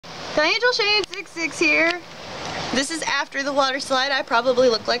The Angel Shade 66 here. This is after the water slide. I probably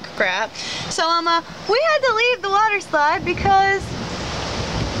look like crap. So we had to leave the water slide because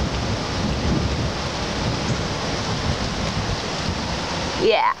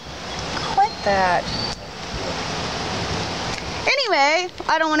yeah. Quit that. Anyway,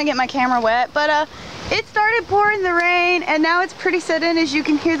 I don't want to get my camera wet, but it started pouring the rain and now it's pretty sudden, as you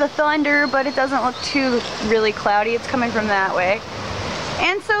can hear the thunder, but it doesn't look too really cloudy. It's coming from that way.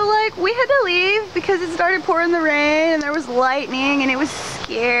 And so like we had to leave because it started pouring the rain and there was lightning and it was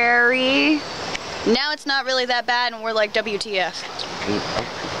scary. Now it's not really that bad and we're like WTF.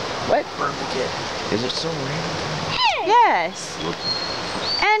 What? Is it still raining? Yes.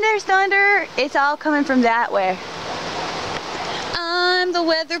 And there's thunder. It's all coming from that way. I'm the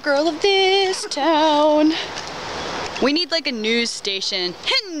weather girl of this town. We need like a news station.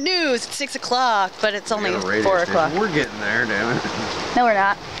 Hidden news at 6 o'clock, but it's only 4 o'clock. We're getting there, damn it. No, we're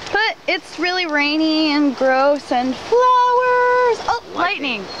not. But it's really rainy and gross and flowers. Oh,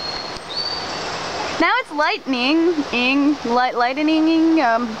 lightning. Now it's lightning. Lightning.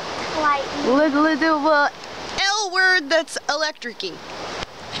 L word that's electric-y.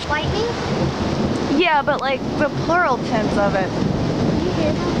 Lightning? Yeah, but like the plural tense of it. You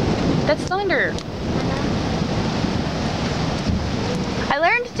hear that? That's thunder. I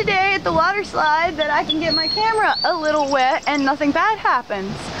learned today at the water slide that I can get my camera a little wet and nothing bad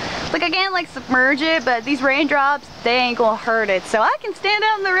happens. Like I can't like submerge it, but these raindrops, they ain't gonna hurt it. So I can stand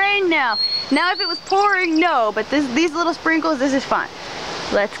out in the rain now. Now if it was pouring, no, but these little sprinkles, this is fine.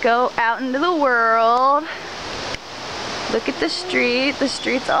 Let's go out into the world. Look at the street. The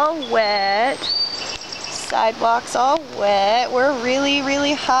street's all wet. Sidewalks all wet. We're really,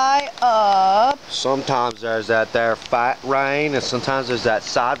 really high up. Sometimes there's that there fat rain, and sometimes there's that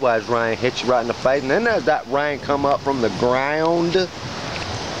sideways rain hit you right in the face, and then there's that rain come up from the ground.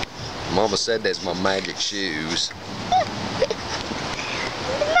 Mama said that's my magic shoes.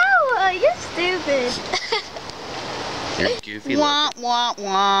 No, you're stupid. You're goofy. Wah, wah,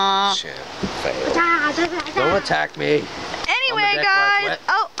 wah. Shit, fail. Don't attack me. Anyway, guys.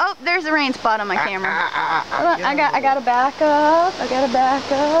 Oh, there's a rain spot on my camera. Hold on, I gotta back up. I gotta back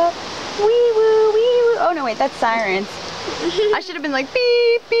up. Wee woo, wee woo. Oh no, wait, that's sirens. I should have been like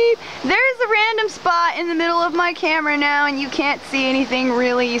beep, beep. There's a random spot in the middle of my camera now, and you can't see anything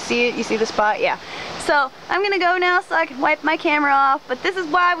really. You see it? You see the spot? Yeah. So I'm gonna go now so I can wipe my camera off. But this is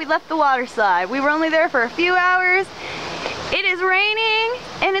why we left the water slide. We were only there for a few hours. It is raining,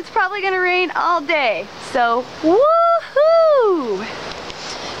 and it's probably gonna rain all day. So woohoo!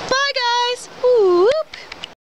 Bye, guys. Woo!